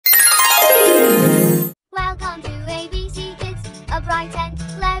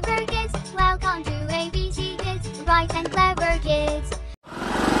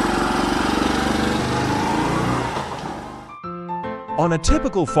On a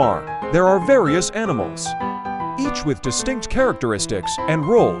typical farm, there are various animals, each with distinct characteristics and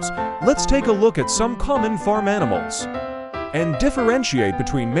roles. Let's take a look at some common farm animals and differentiate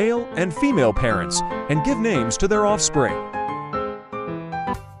between male and female parents and give names to their offspring.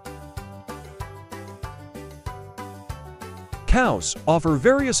 Cows offer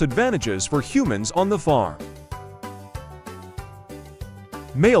various advantages for humans on the farm.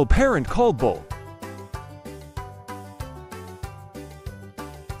 Male parent called bull.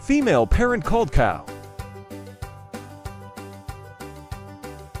 Female parent called cow.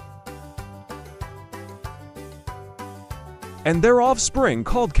 And their offspring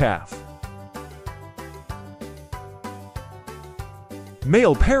called calf.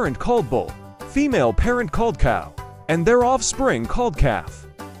 Male parent called bull. Female parent called cow. And their offspring called calf.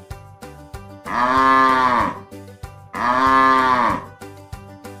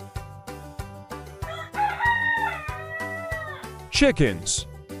 Chickens.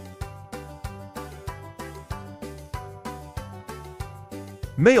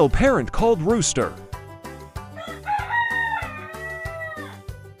 Male parent called rooster.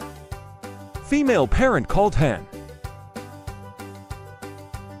 Female parent called hen.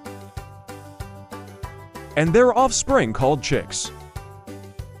 And their offspring called chicks.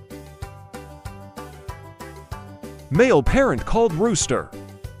 Male parent called rooster.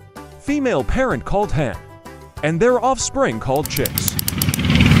 Female parent called hen. And their offspring called chicks.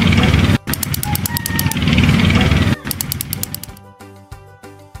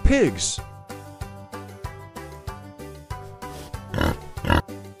 Pigs.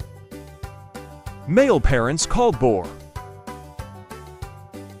 Male parents called boar.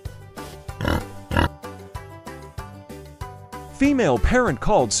 Female parent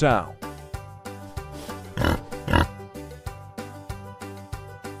called sow.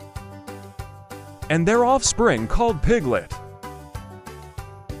 And their offspring called piglet.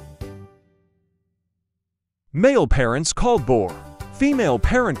 Male parents called boar. Female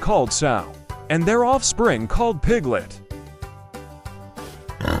parent called sow. And their offspring called piglet.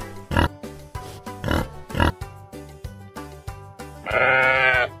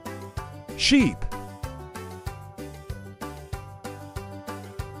 Sheep.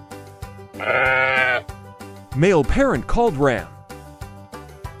 Male parent called ram.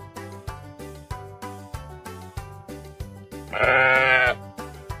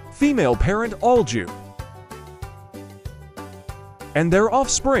 Female parent aldew. And their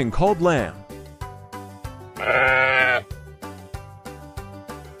offspring called lamb.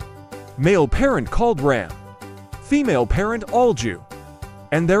 Male parent called ram. Female parent aldew.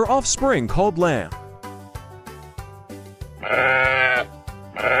 And their offspring called lamb.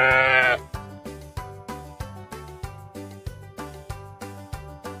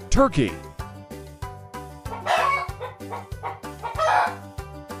 Turkey.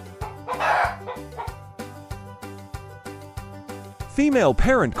 Female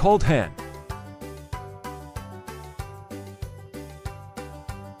parent called hen.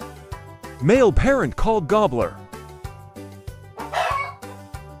 Male parent called gobbler.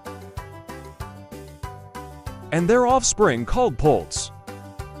 And their offspring called poults.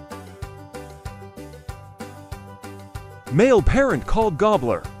 Male parent called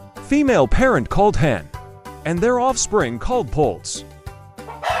gobbler. Female parent called hen. And their offspring called poults.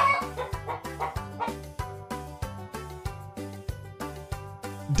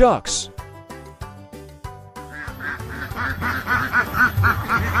 Ducks.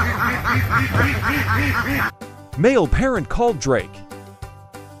 Male parent called drake.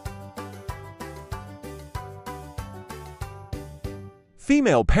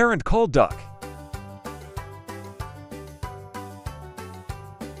 Female parent called duck.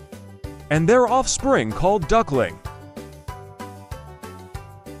 And their offspring called duckling.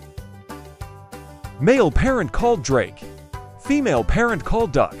 Male parent called drake. Female parent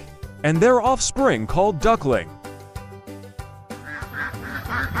called duck. And their offspring called duckling.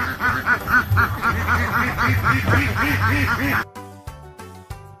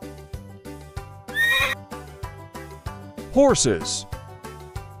 Horses.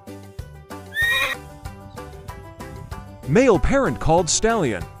 Male parent called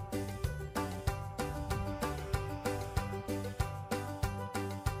stallion.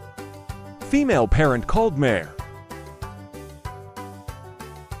 Female parent called mare.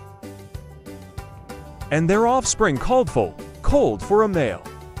 And their offspring called foal, colt for a male,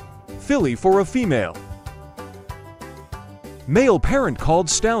 filly for a female. Male parent called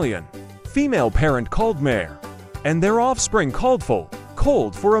stallion. Female parent called mare. And their offspring called foal,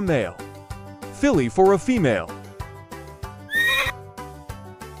 colt for a male, filly for a female.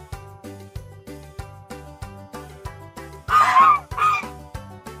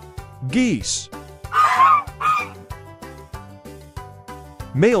 Geese.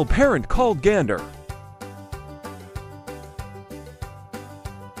 Male parent called gander.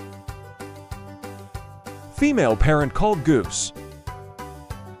 Female parent called goose.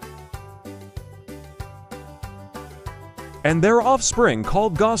 And their offspring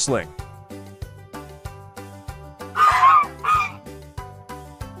called gosling.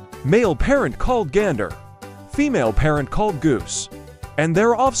 Male parent called gander. Female parent called goose. And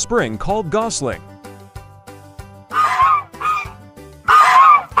their offspring called gosling.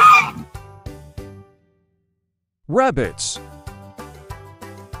 Rabbits.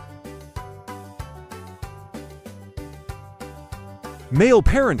 Male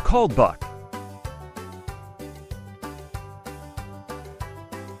parent called buck.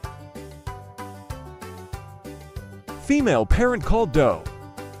 Female parent called doe.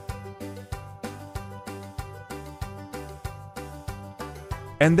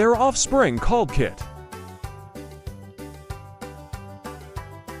 And their offspring called kit.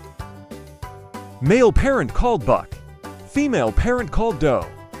 Male parent called buck. Female parent called doe.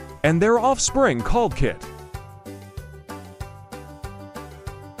 And their offspring called kit.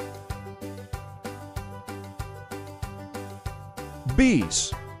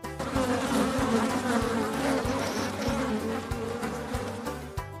 Bees.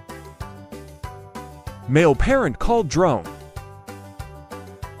 Male parent called drone.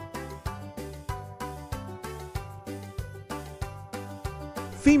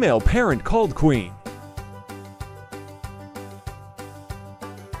 Female parent called queen.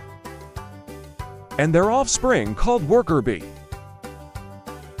 And their offspring called worker bee.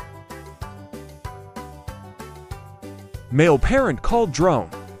 Male parent called drone.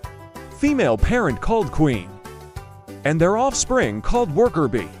 Female parent called queen. And their offspring called worker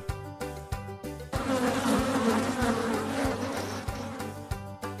bee.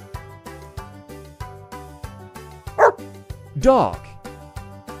 Dog.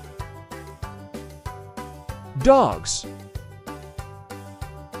 Dogs.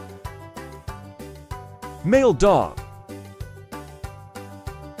 Male dog.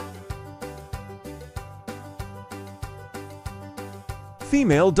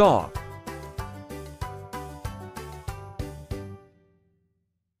 Female dog.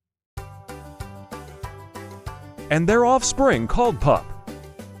 And their offspring called pup.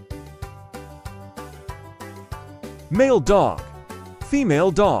 Male dog. Female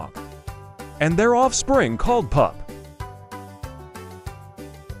dog. And their offspring called pup.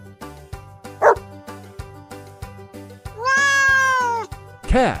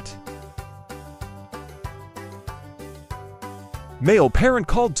 Cat. Male parent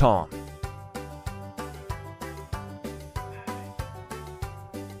called Tom.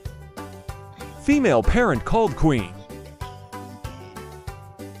 Female parent called Queen.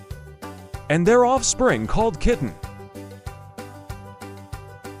 And their offspring called Kitten.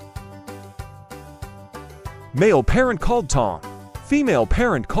 Male parent called Tom. Female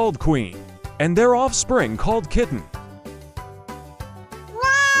parent called Queen. And their offspring called Kitten.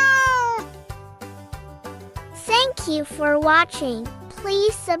 Thank you for watching.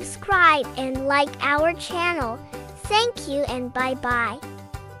 Please subscribe and like our channel. Thank you and bye-bye.